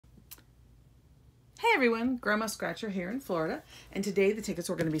Hey everyone, Grandma Scratcher here in Florida, and today the tickets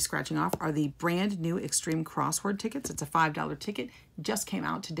we're going to be scratching off are the brand new Extreme Crossword tickets. It's a $5 ticket, just came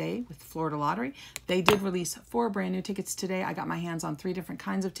out today with Florida Lottery. They did release 4 brand new tickets today. I got my hands on 3 different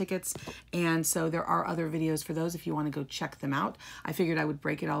kinds of tickets, and so there are other videos for those if you want to go check them out. I figured I would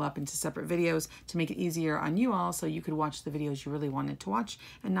break it all up into separate videos to make it easier on you all so you could watch the videos you really wanted to watch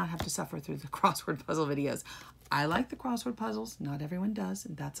and not have to suffer through the crossword puzzle videos. I like the crossword puzzles, not everyone does,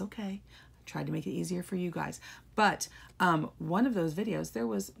 and that's okay. Tried to make it easier for you guys, but one of those videos there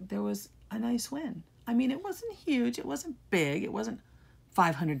was a nice win. I mean, it wasn't huge, it wasn't big, it wasn't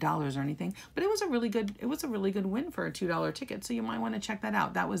 $500 or anything, but it was a really good win for a $2 ticket. So you might want to check that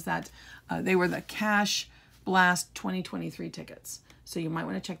out. That was they were the Cash Blast 2023 tickets, so you might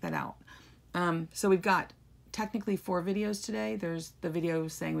want to check that out. So we've got technically 4 videos today. There's the video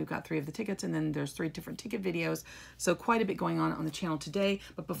saying we've got 3 of the tickets, and then there's 3 different ticket videos. So quite a bit going on the channel today.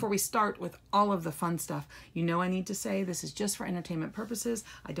 But before we start with all of the fun stuff, you know I need to say this is just for entertainment purposes.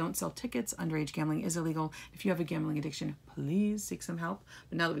 I don't sell tickets. Underage gambling is illegal. If you have a gambling addiction, please seek some help.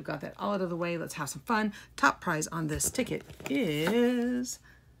 But now that we've got that all out of the way, let's have some fun. Top prize on this ticket is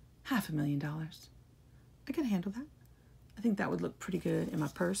 $500,000. I can handle that. I think that would look pretty good in my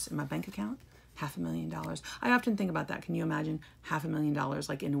purse, in my bank account. $500,000. I often think about that. Can you imagine $500,000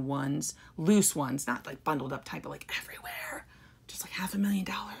 like in ones, loose ones, not like bundled up type, but like everywhere, just like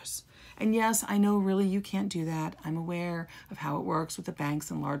 $500,000. And yes, I know really you can't do that. I'm aware of how it works with the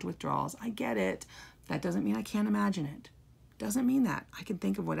banks and large withdrawals. I get it. That doesn't mean I can't imagine it. Doesn't mean that. I can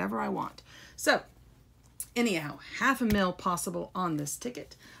think of whatever I want. So anyhow, $500,000 possible on this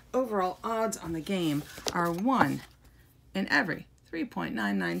ticket. Overall odds on the game are 1 in every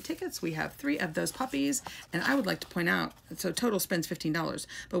 3.99 tickets. We have 3 of those puppies, and I would like to point out, so total spends $15,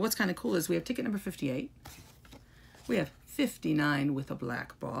 but what's kind of cool is we have ticket number 58, we have 59 with a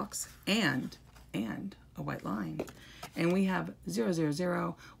black box and a white line, and we have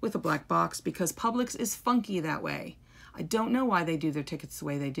 000 with a black box because Publix is funky that way. I don't know why they do their tickets the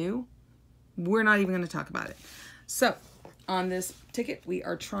way they do. We're not even going to talk about it. So on this ticket we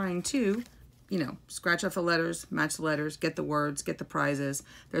are trying to scratch off the letters, match the letters, get the words, get the prizes.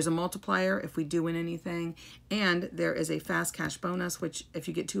 There's a multiplier if we do win anything, and there is a fast cash bonus, which if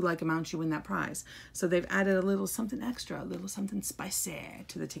you get 2 like amounts, you win that prize. So they've added a little something extra, a little something spicy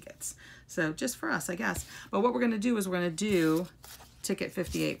to the tickets. So just for us, I guess. But what we're gonna do is we're gonna do ticket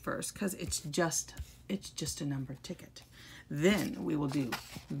 58 first, because it's just a numbered ticket. Then we will do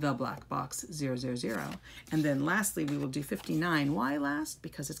the black box 000, and then lastly we will do 59. Why last?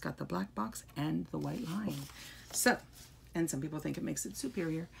 Because it's got the black box and the white line. So, and some people think it makes it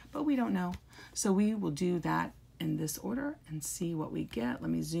superior, but we don't know. So we will do that in this order and see what we get. Let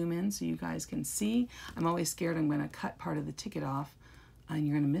me zoom in so you guys can see. I'm always scared I'm going to cut part of the ticket off and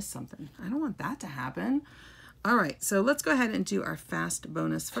you're going to miss something. I don't want that to happen. All right, so let's go ahead and do our fast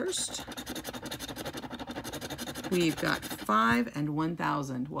bonus first. We've got 5 and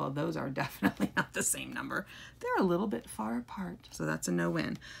 1,000. Well, those are definitely not the same number. They're a little bit far apart, so that's a no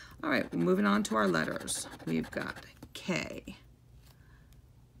win. All right, moving on to our letters. We've got K.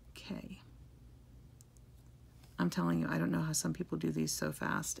 K. I'm telling you, I don't know how some people do these so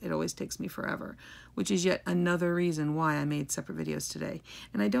fast. It always takes me forever, which is yet another reason why I made separate videos today.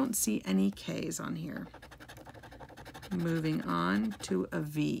 And I don't see any K's on here. Moving on to a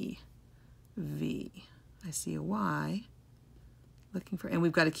V. V. I see a Y, looking for, and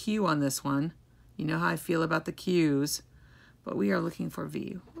we've got a Q on this one. You know how I feel about the Q's, but we are looking for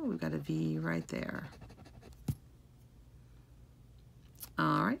V. Oh, we've got a V right there.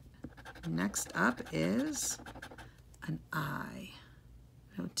 All right, next up is an I.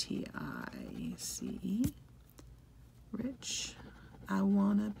 No, T-I-C-E. Rich. I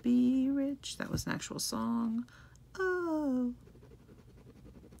wanna be rich. That was an actual song. Oh.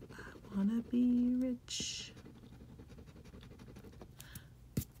 Wanna be rich.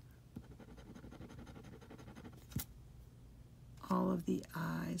 All of the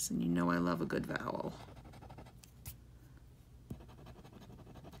I's, and you know I love a good vowel.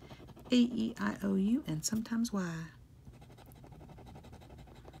 A-E-I-O-U, and sometimes Y.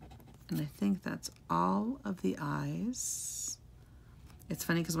 And I think that's all of the I's. It's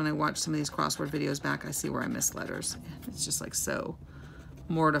funny because when I watch some of these crossword videos back, I see where I miss letters. It's just like so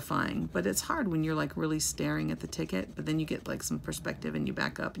mortifying, but it's hard when you're like really staring at the ticket, but then you get like some perspective and you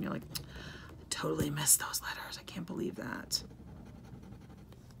back up and you're like, I totally missed those letters. I can't believe that.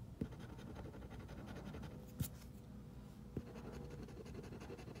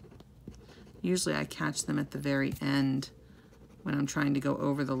 Usually I catch them at the very end when I'm trying to go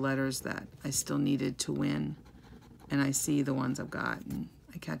over the letters that I still needed to win, and I see the ones I've got and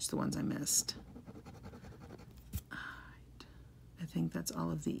I catch the ones I missed. think that's all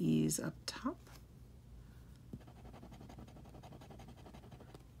of the E's up top.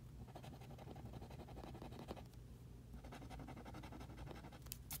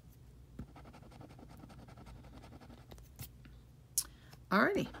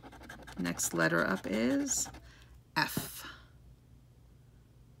 Alrighty, next letter up is F.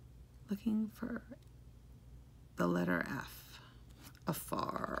 Looking for the letter F.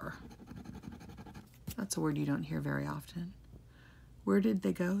 Afar. That's a word you don't hear very often. Where did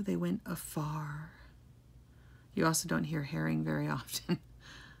they go? They went afar. You also don't hear herring very often.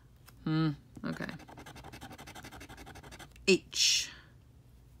 Okay. H.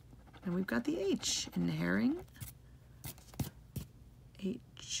 And we've got the H in herring.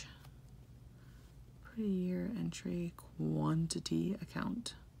 H. Pretty year entry quantity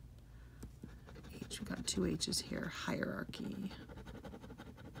account. H, we've got two H's here. Hierarchy.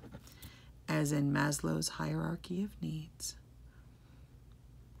 As in Maslow's hierarchy of needs.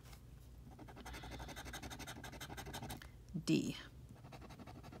 D.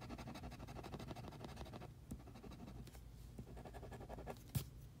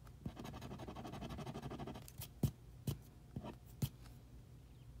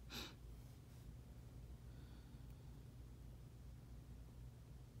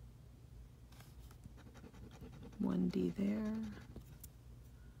 One D there.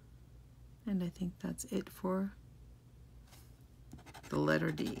 And I think that's it for the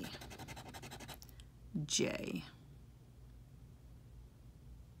letter D. J.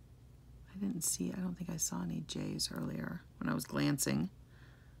 I don't think I saw any J's earlier when I was glancing.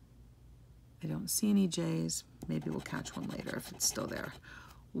 I don't see any J's. Maybe we'll catch one later if it's still there.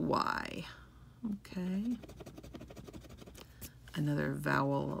 Y. Okay. Another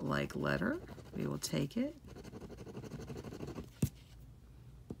vowel-like letter. We will take it.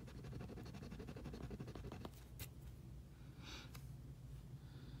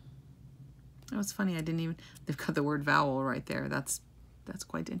 Oh, it's funny, they've got the word vowel right there. That's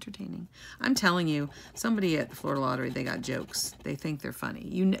quite entertaining. I'm telling you, somebody at the Florida Lottery, they got jokes. They think they're funny.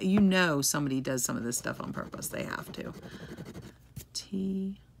 You know somebody does some of this stuff on purpose. They have to.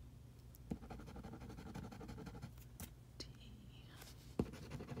 T.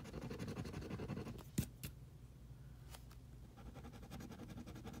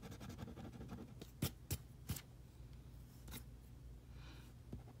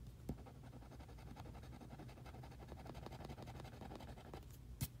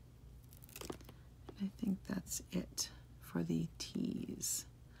 I think that's it for the T's.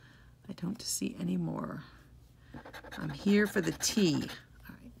 I don't see any more. I'm here for the T.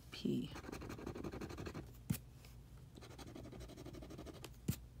 All right, P.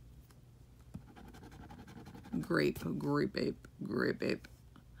 Grape, grape ape, grape ape.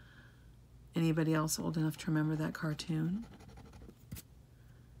 Anybody else old enough to remember that cartoon?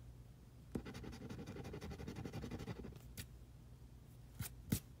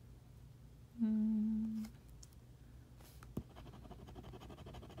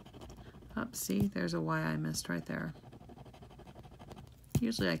 See, there's a Y I missed right there.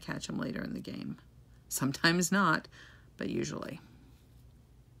 Usually I catch them later in the game. Sometimes not, but usually.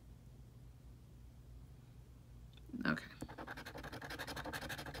 Okay.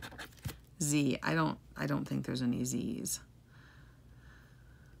 Z. I don't think there's any Z's.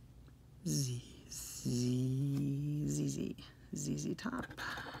 Z, Z, Z, Z. ZZ Top.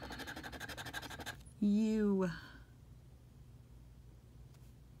 U.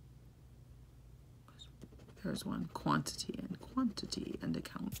 There's one, quantity and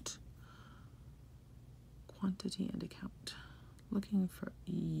account. Quantity and account. Looking for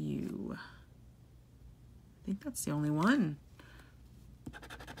U. I think that's the only one.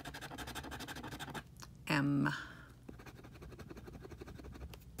 M.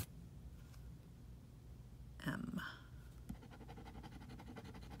 M.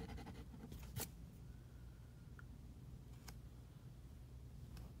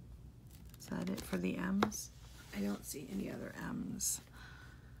 Is that it for the M's? I don't see any other M's.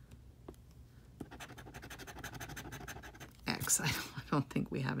 X. I don't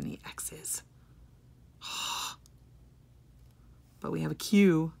think we have any X's. But we have a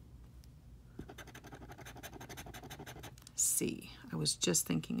Q. C. I was just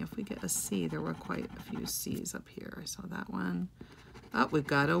thinking if we get a C, there were quite a few C's up here. I saw that one. Oh, we've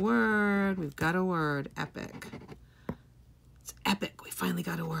got a word. We've got a word. Epic. It's epic. We finally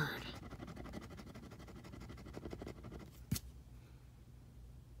got a word.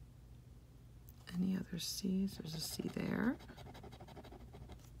 Any other C's? There's a C there.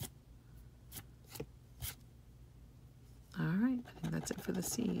 All right, I think that's it for the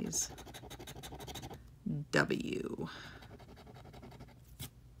C's. W.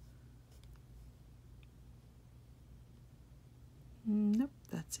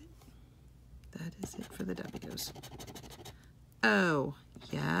 O.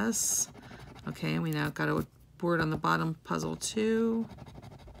 Yes. Okay, and we now got a word on the bottom puzzle too.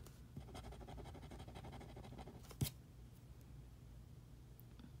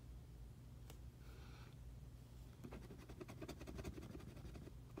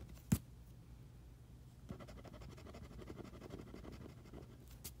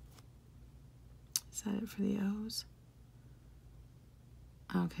 Is that it for the O's?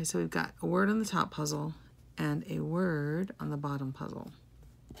 Okay, so we've got a word on the top puzzle and a word on the bottom puzzle.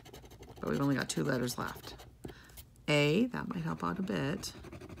 But we've only got 2 letters left. A, that might help out a bit.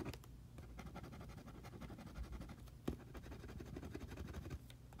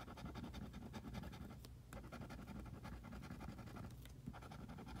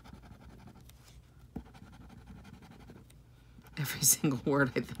 Every single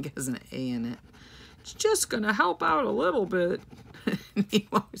word, I think, has an A in it. It's just gonna help out a little bit.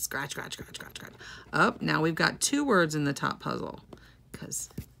 Scratch, scratch, scratch, scratch, scratch. Up, now we've got 2 words in the top puzzle because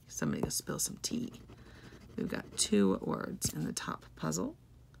somebody will spill some tea. We've got 2 words in the top puzzle.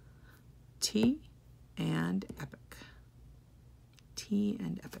 Tea and epic. Tea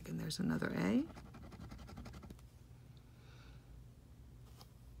and epic, and there's another A.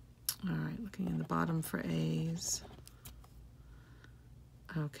 All right, looking in the bottom for A's.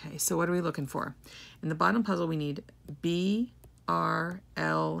 Okay, so what are we looking for? In the bottom puzzle, we need B, R,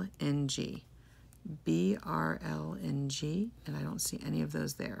 L, N, G. B, R, L, N, G, and I don't see any of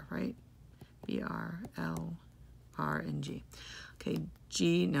those there, right? B, R, L, R, N, G. Okay,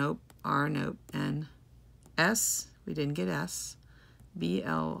 G, nope. R, nope. N. S, we didn't get S. B,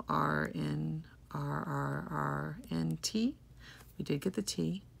 L, R, N, R, R, R, N, T. We did get the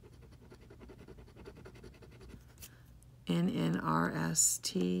T. N, N, R, S,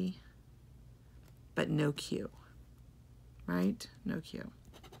 T, but no Q, right? No Q.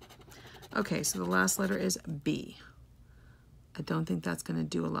 Okay, so the last letter is B. I don't think that's going to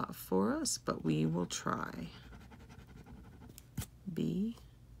do a lot for us, but we will try. B.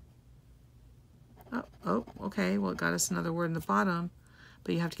 Oh, okay, well, it got us another word in the bottom,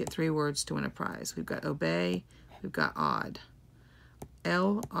 but you have to get 3 words to win a prize. We've got obey, we've got odd.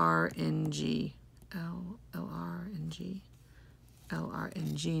 L, R, N, G. L, R, N, G. L, R,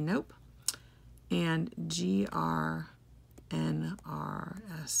 N, G, nope. And G, R, N, R,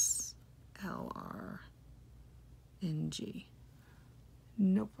 S, L, R, N, G.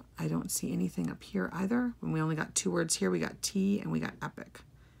 Nope, I don't see anything up here either. When we only got 2 words here, we got T and we got epic,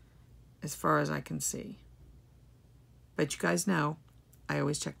 as far as I can see. But you guys know, I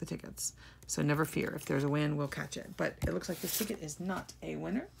always check the tickets. So never fear, if there's a win, we'll catch it. But it looks like this ticket is not a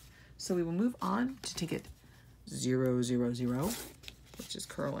winner. So we will move on to ticket 000, which is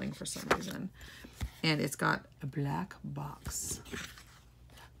curling for some reason. And it's got a black box.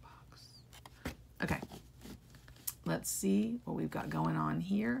 Okay, let's see what we've got going on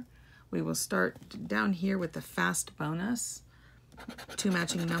here. We will start down here with the fast bonus. 2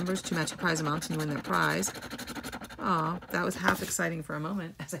 matching numbers, 2 matching prize amounts, and you win that prize. Aw, that was half exciting for a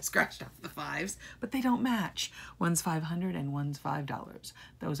moment as I scratched off the 5s, but they don't match. One's $500 and one's $5.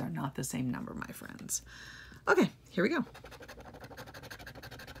 Those are not the same number, my friends. Okay, here we go.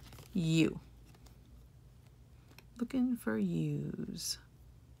 U. Looking for U's.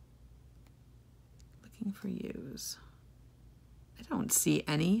 Looking for U's. I don't see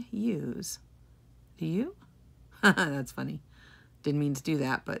any U's. Do you? That's funny. Didn't mean to do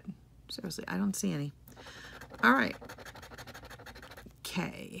that, but seriously, I don't see any. All right.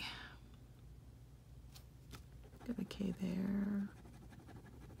 K. Got a K there.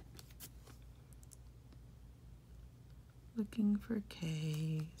 Looking for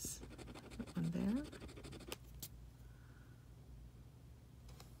K's. That one there.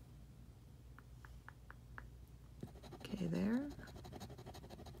 K there.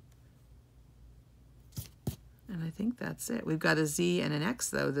 And I think that's it. We've got a Z and an X,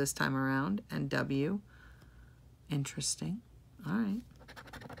 though, this time around, and W. Interesting. All right.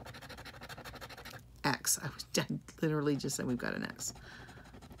 X. I literally just said we've got an X.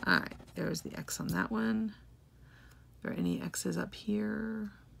 All right. There's the X on that one. Are there any X's up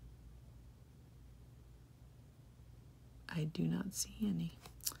here? I do not see any.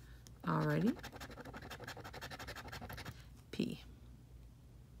 All righty. P.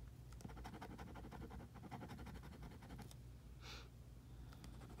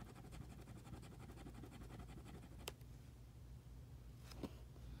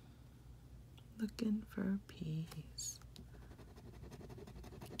 Looking for P's.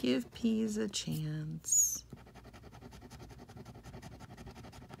 Give P's a chance.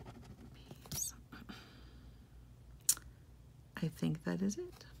 P's. I think that is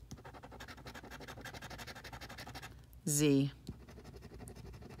it. Z.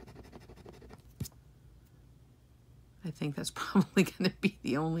 I think that's probably going to be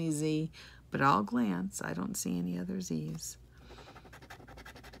the only Z, but I'll glance. I don't see any other Z's.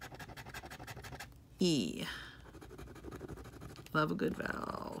 E. Love a good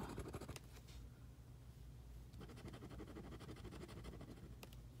vowel.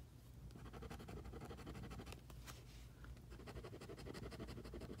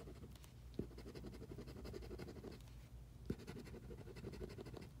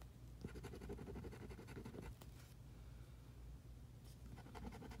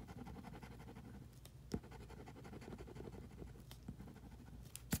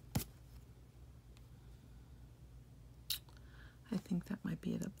 I think that might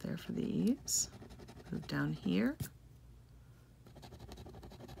be it up there for the E's. Move down here.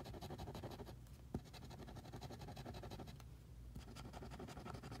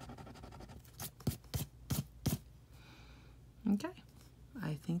 Okay,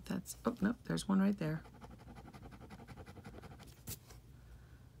 I think that's, oh no, there's one right there.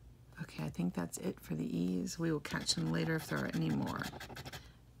 Okay, I think that's it for the E's. We will catch them later if there are any more.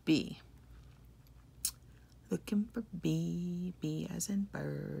 B. Looking for B, B as in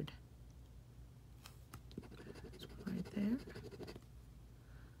bird. There's one right there.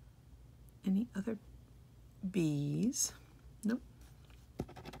 Any other B's? Nope.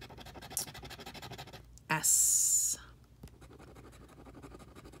 S.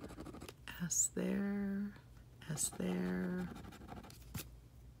 S there, S there.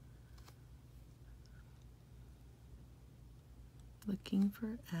 Looking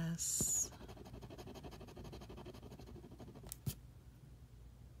for S.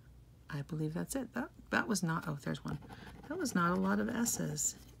 I believe that's it. That was not, oh, there's one. That was not a lot of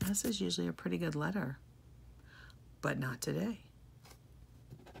S's. S is usually a pretty good letter, but not today.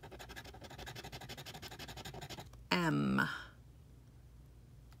 M.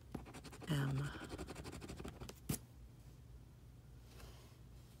 M.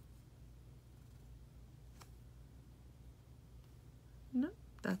 Nope,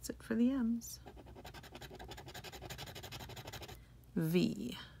 that's it for the M's.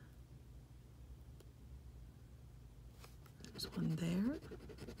 V. There's one there.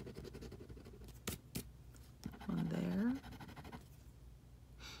 One there.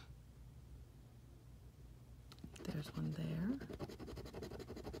 There's one there.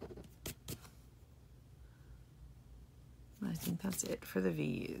 I think that's it for the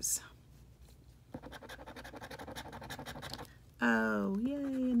V's. Oh, yay,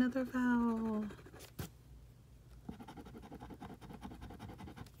 another vowel.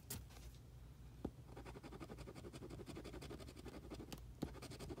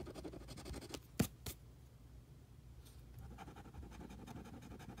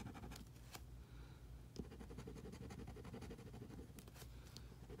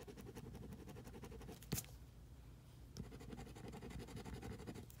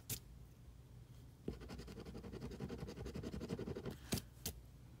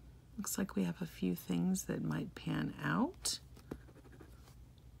 Looks like we have a few things that might pan out.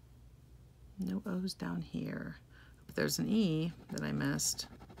 No O's down here. But there's an E that I missed.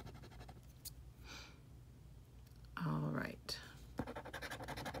 All right.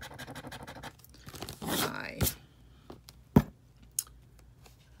 I.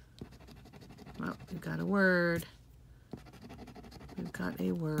 Well, we've got a word. We've got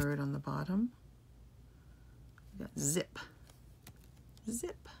a word on the bottom. We've got zip.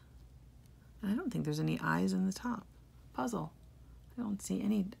 Zip. And I don't think there's any I's in the top. Puzzle. I don't see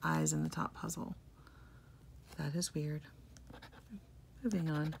any I's in the top puzzle. That is weird. Moving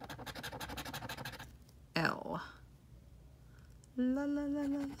on. L. La la la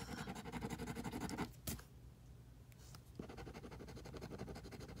la.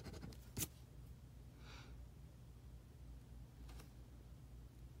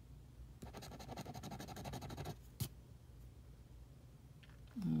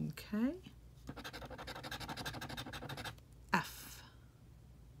 Okay. F.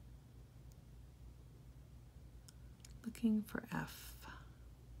 Looking for F.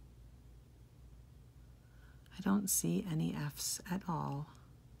 I don't see any F's at all.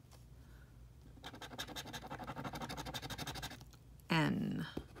 N.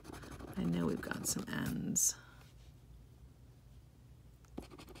 I know we've got some N's.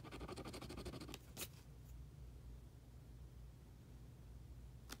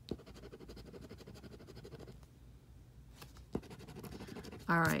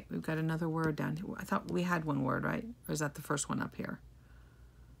 All right, we've got another word down here. I thought we had one word, right? Or is that the first one up here?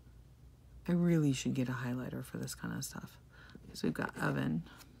 I really should get a highlighter for this kind of stuff. So we've got oven.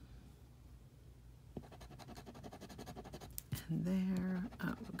 And there.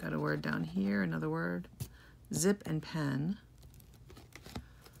 Oh, we've got a word down here, another word. zip and pen.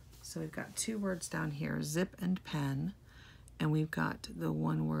 So we've got 2 words down here, zip and pen, and we've got the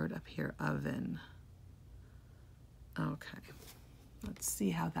 1 word up here, oven. Okay, let's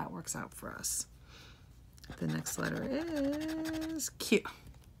see how that works out for us. The next letter is Q.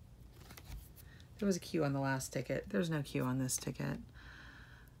 There was a Q on the last ticket. There's no Q on this ticket.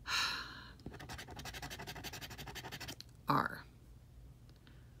 R.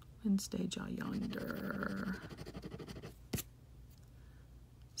 Wednesday jaw yonder.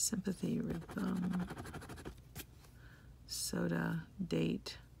 Sympathy, rhythm. Soda,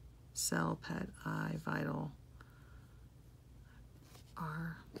 date, cell, pet, eye, vital.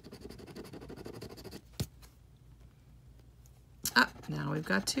 R. Ah, now we've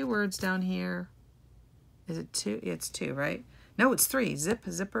got 2 words down here. Is it 2? It's 2, right? No, it's 3. Zip,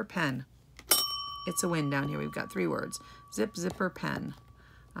 zipper, pen. It's a win down here. We've got 3 words. Zip, zipper, pen.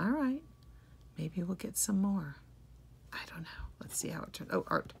 All right. Maybe we'll get some more. I don't know. Let's see how it turns. Oh,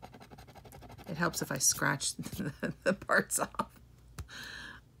 art. It helps if I scratch the parts off.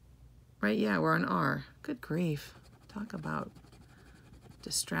 Right, yeah, we're on R. Good grief. Talk about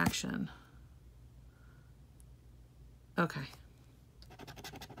distraction. Okay.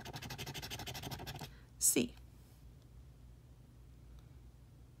 C.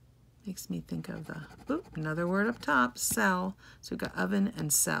 Makes me think of the, oop, another word up top, cell. So we've got oven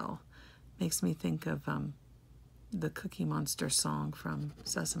and cell. Makes me think of the Cookie Monster song from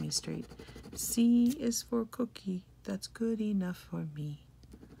Sesame Street. C is for cookie, that's good enough for me.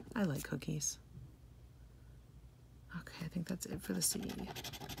 I like cookies. Okay, I think that's it for the C.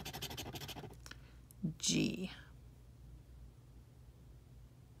 G.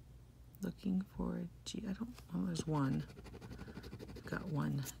 Looking for a G. I don't, oh, there's 1. Got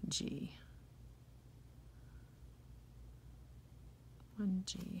 1 G. 1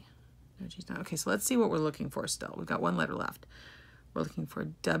 G. No G's not. Okay, so let's see what we're looking for still. We've got 1 letter left. We're looking for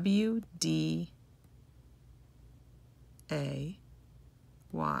W, D, A,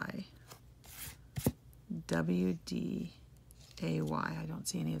 Y. W, D, A, Y. I don't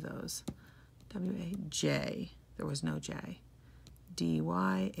see any of those. W, A, J. There was no J. D,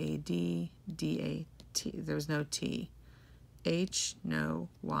 Y, A, D, D, A, T. There was no T. H, no.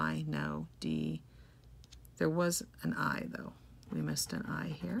 Y, no. D. There was an I, though. We missed an I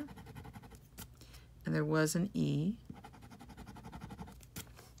here. And there was an E.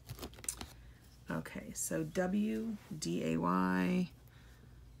 Okay, so W, D, A, Y,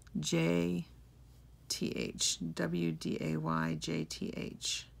 J, T, H. W, D, A, Y, J, T,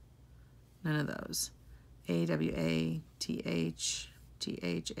 H. None of those. A, W, A, T, H, T,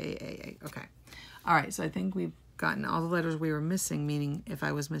 H, A, A, A. Okay. All right, so I think we've gotten all the letters we were missing, meaning if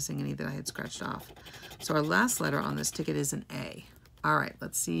I was missing any that I had scratched off. So our last letter on this ticket is an A. All right,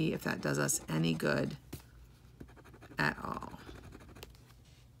 let's see if that does us any good at all.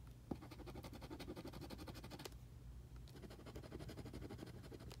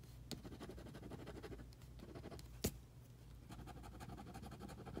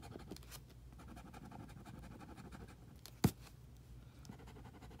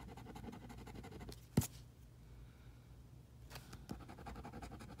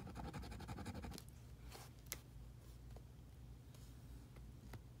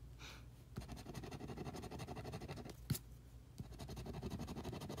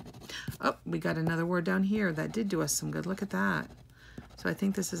 Oh, we got another word down here. That did do us some good. Look at that. So I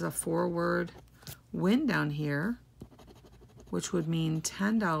think this is a 4-word win down here, which would mean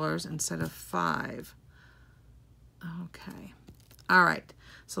 $10 instead of $5. Okay. All right.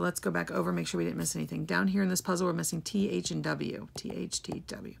 So let's go back over, make sure we didn't miss anything. Down here in this puzzle, we're missing T, H, and W. T, H, T,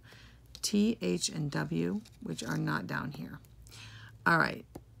 W. T, H, and W, which are not down here. All right.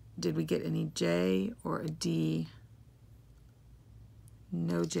 Did we get any J or a D?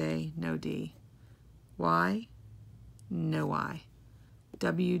 No J, no D. Y, no Y.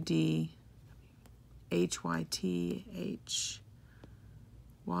 W, D, H, Y, T, H,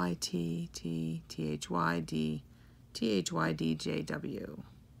 Y, T, T, T, H, Y, D, T, H, Y, D, J, W.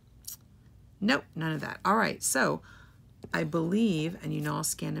 Nope, none of that. All right, so I believe, and you know I'll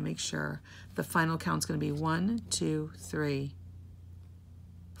scan to make sure, the final count's going to be 1, 2, 3,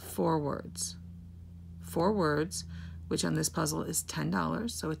 4 words. 4 words, which on this puzzle is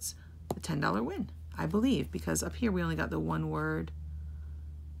 $10, so it's a $10 win, I believe, because up here we only got the 1 word,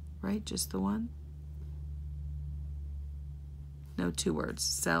 right? Just the 1? No, 2 words,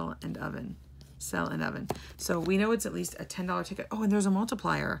 cell and oven. Cell and oven. So we know it's at least a $10 ticket. Oh, and there's a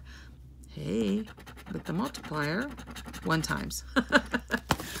multiplier. Hey, with the multiplier, 1 times.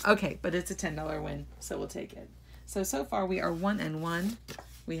 Okay, but it's a $10 win, so we'll take it. So far we are 1 and 1.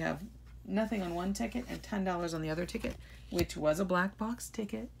 We have nothing on one ticket and $10 on the other ticket, which was a black box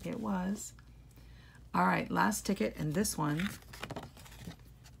ticket. It was. All right, last ticket, and this one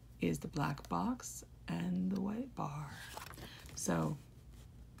is the black box and the white bar. So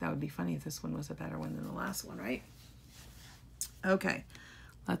that would be funny if this one was a better one than the last one, right? Okay,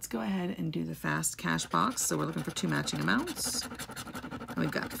 let's go ahead and do the fast cash box. So we're looking for two matching amounts. And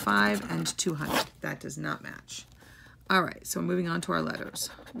we've got 5 and 200. That does not match. All right, so moving on to our letters.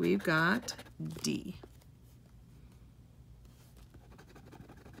 We've got D.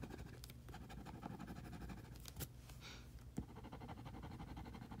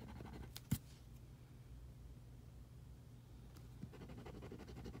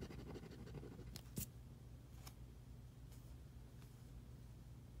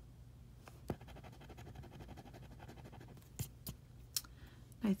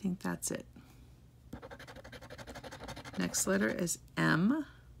 I think that's it. Next letter is M.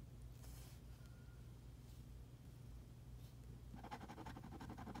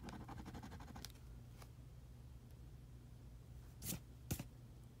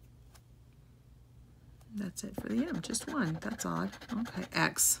 That's it for the M, just one. That's odd. Okay,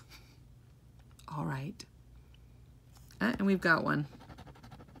 X. All right. And we've got one.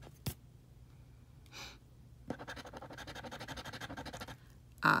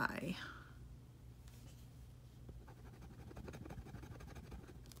 I.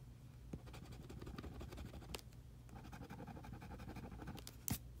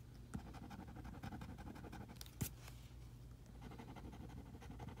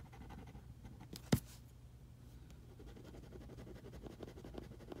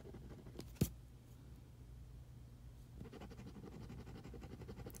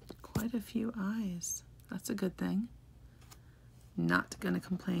 Quite a few I's. That's a good thing. Not going to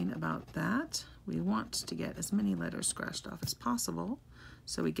complain about that. We want to get as many letters scratched off as possible,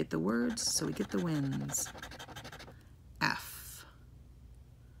 so we get the words, so we get the wins. F.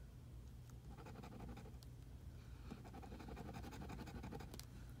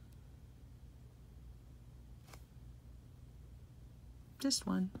 Just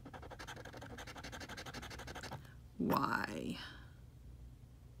one. Y.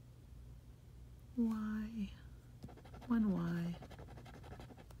 Y. One Y.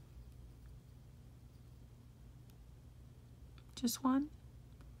 Just one?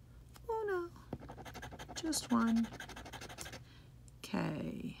 Oh no, just one.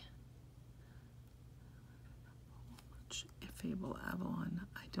 K. Fable Avalon.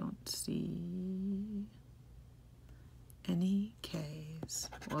 I don't see any K's.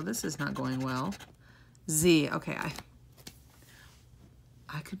 Well, this is not going well. Z. Okay,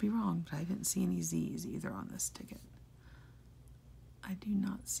 I could be wrong, but I didn't see any Z's either on this ticket. I do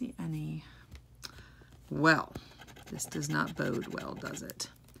not see any. Well, this does not bode well, does it?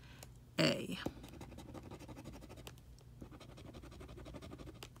 A.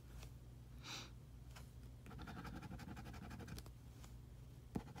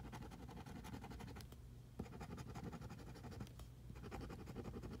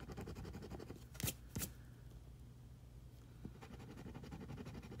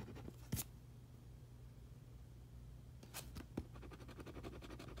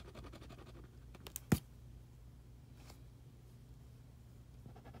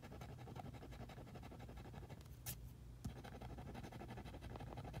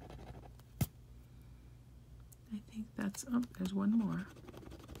 I think that's, oh, there's one more.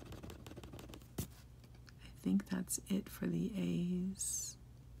 I think that's it for the A's.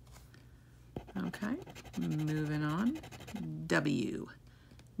 Okay, moving on. W.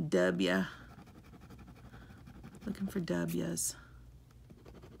 W. Looking for W's.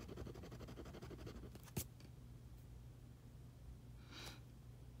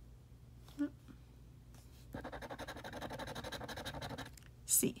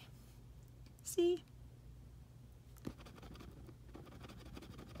 C. C.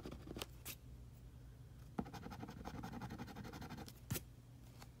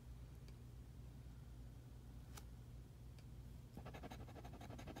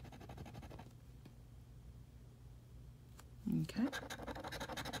 Okay.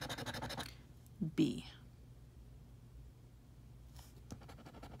 B.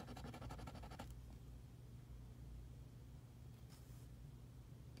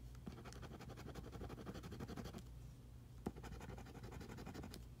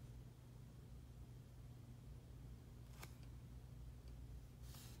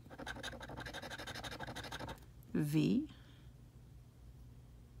 V.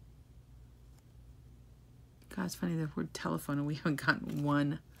 God, it's funny, the word telephone, and we haven't gotten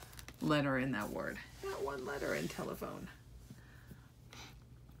one letter in that word. Not one letter in telephone.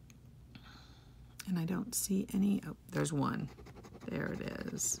 And I don't see any. Oh, there's one. There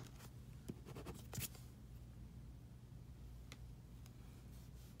it is.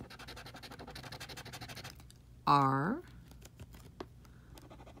 R.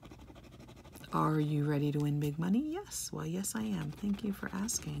 Are you ready to win big money? Yes. Well, yes, I am. Thank you for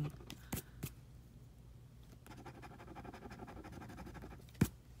asking.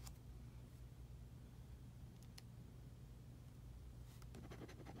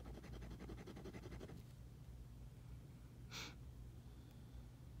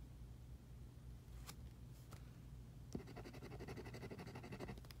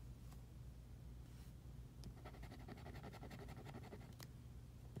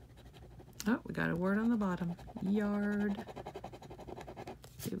 Oh, we got a word on the bottom. Yard.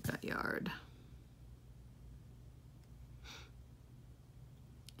 We've got yard.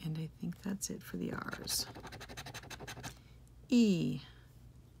 And I think that's it for the R's. E.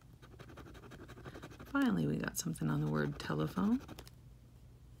 Finally, we got something on the word telephone.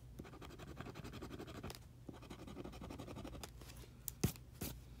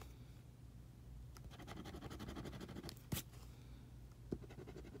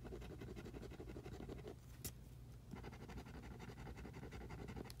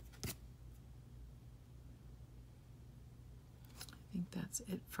 I think that's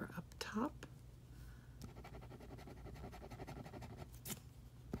it for up top.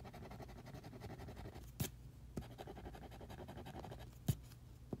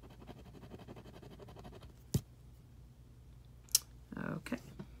 Okay.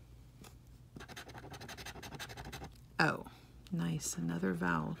 Oh, nice. Another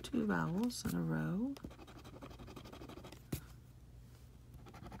vowel. 2 vowels in a row.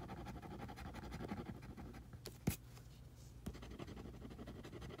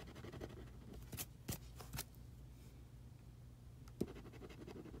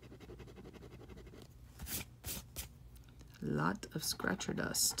 Lot of scratcher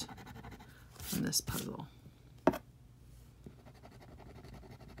dust on this puzzle.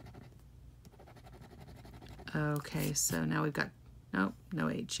 Okay, so now we've got, nope, no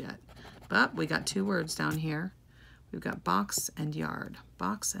H yet. But we got 2 words down here. We've got box and yard.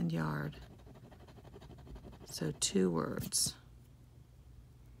 Box and yard. So 2 words.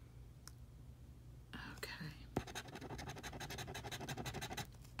 Okay.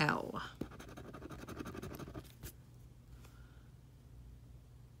 L.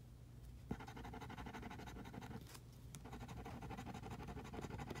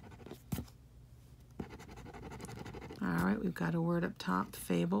 All right, we've got a word up top,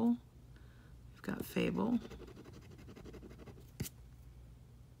 fable. We've got fable.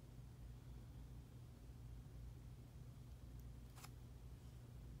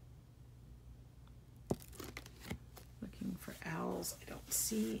 Looking for owls. I don't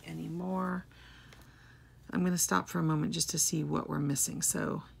see any more. I'm going to stop for a moment just to see what we're missing.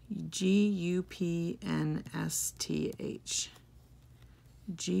 So G-U-P-N-S-T-H.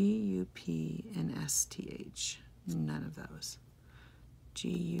 G-U-P-N-S-T-H. None of those.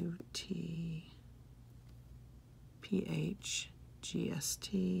 G-U-T-P-H,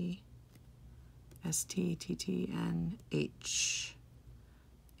 G-S-T, S-T-T-T-N-H,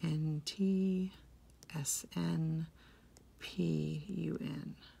 N-T-S-N-P-U-N.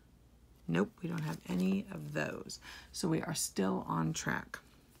 Nope, we don't have any of those. So we are still on track.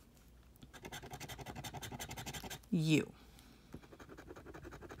 U.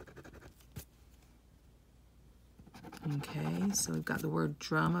 Okay, so we've got the word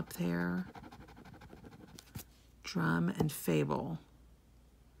drum up there. Drum and fable.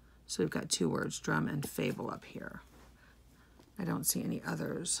 So we've got 2 words, drum and fable up here. I don't see any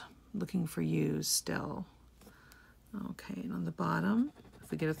others. Looking for U's still. Okay, and on the bottom,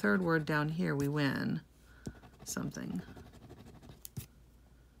 if we get a 3rd word down here, we win something.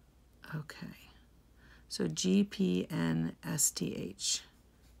 Okay, so G-P-N-S-T-H.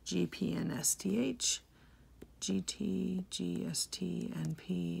 G-P-N-S-T-H. G-T, G-S-T,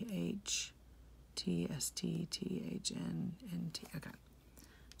 N-P-H, T-S-T, T-H-N, N-T. Okay.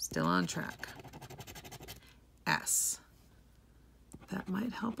 Still on track. S. That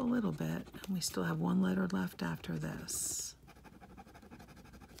might help a little bit. We still have 1 letter left after this.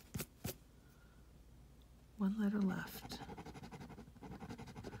 1 letter left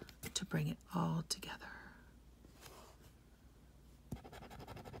to bring it all together.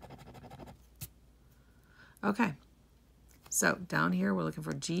 Okay, so down here we're looking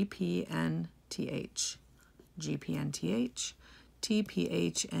for G-P-N-T-H, G-P-N-T-H,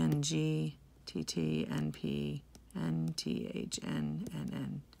 T-P-H-N-G, T-T-N-P,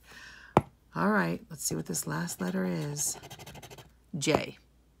 N-T-H-N-N-N. All right, let's see what this last letter is. J.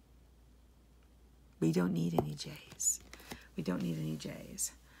 We don't need any J's. We don't need any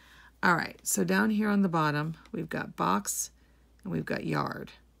J's. All right, so down here on the bottom, we've got box and we've got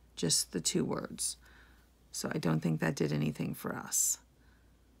yard, just the 2 words. So I don't think that did anything for us.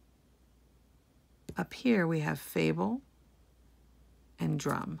 Up here we have fable and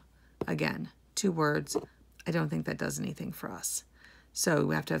drum. Again, 2 words. I don't think that does anything for us. So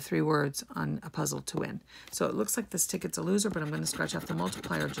we have to have 3 words on a puzzle to win. So it looks like this ticket's a loser, but I'm going to scratch off the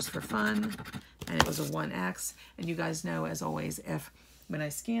multiplier just for fun. And it was a 1X. And you guys know, as always, if when I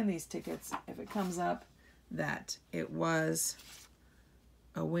scan these tickets, if it comes up that it was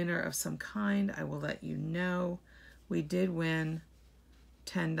a winner of some kind, I will let you know. We did win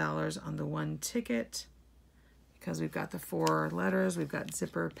 $10 on the 1 ticket because we've got the 4 letters. We've got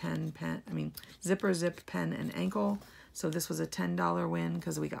zipper, pen, zipper, zip, pen, and ankle. So this was a $10 win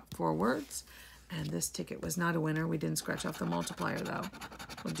because we got 4 words. And this ticket was not a winner. We didn't scratch off the multiplier though.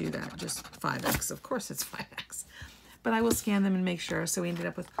 We'll do that, just 5X. Of course it's 5X. But I will scan them and make sure. So we ended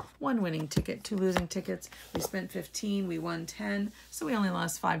up with 1 winning ticket, 2 losing tickets. We spent 15, we won 10. So we only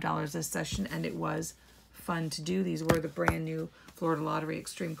lost $5 this session, and it was fun to do. These were the brand new Florida Lottery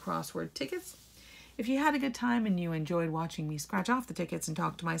Extreme Crossword tickets. If you had a good time and you enjoyed watching me scratch off the tickets and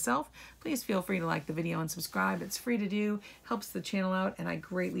talk to myself, please feel free to like the video and subscribe. It's free to do, helps the channel out, and I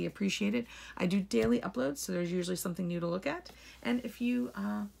greatly appreciate it. I do daily uploads, so there's usually something new to look at. And if you,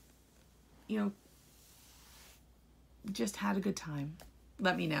 just had a good time,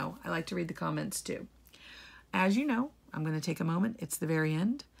 let me know. I like to read the comments too. As you know, I'm going to take a moment. It's the very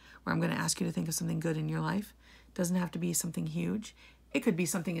end where I'm going to ask you to think of something good in your life. It doesn't have to be something huge. It could be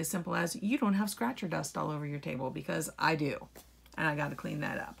something as simple as you don't have scratcher dust all over your table, because I do, and I got to clean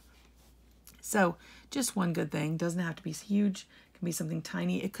that up. So just one good thing. Doesn't have to be huge. It can be something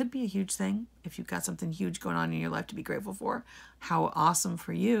tiny. It could be a huge thing if you've got something huge going on in your life to be grateful for. How awesome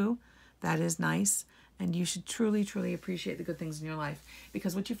for you. That is nice. And you should truly, truly appreciate the good things in your life,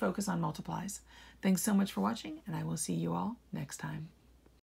 because what you focus on multiplies. Thanks so much for watching, and I will see you all next time.